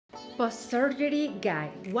Post-surgery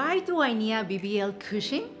guide. Why do I need a BBL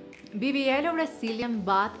cushion? BBL or Brazilian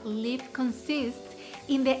butt lift consists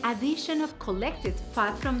in the addition of collected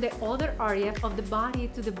fat from the other area of the body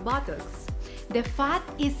to the buttocks. The fat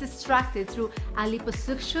is extracted through a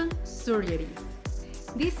liposuction surgery.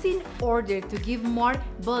 This in order to give more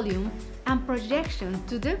volume and projection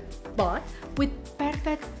to the butt with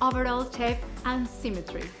perfect overall shape and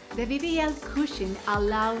symmetry. The BBL cushion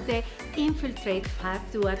allows the infiltrate fat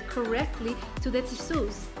to add correctly to the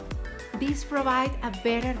tissues. This provides a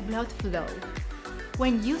better blood flow.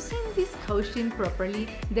 When using this cushion properly,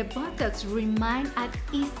 the buttocks remain at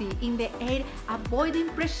ease in the air, avoiding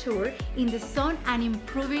pressure in the zone and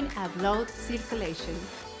improving blood circulation.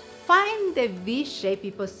 Find the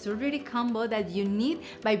V-shaped post-surgery combo that you need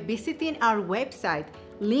by visiting our website,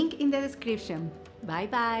 link in the description. Bye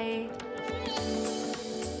bye!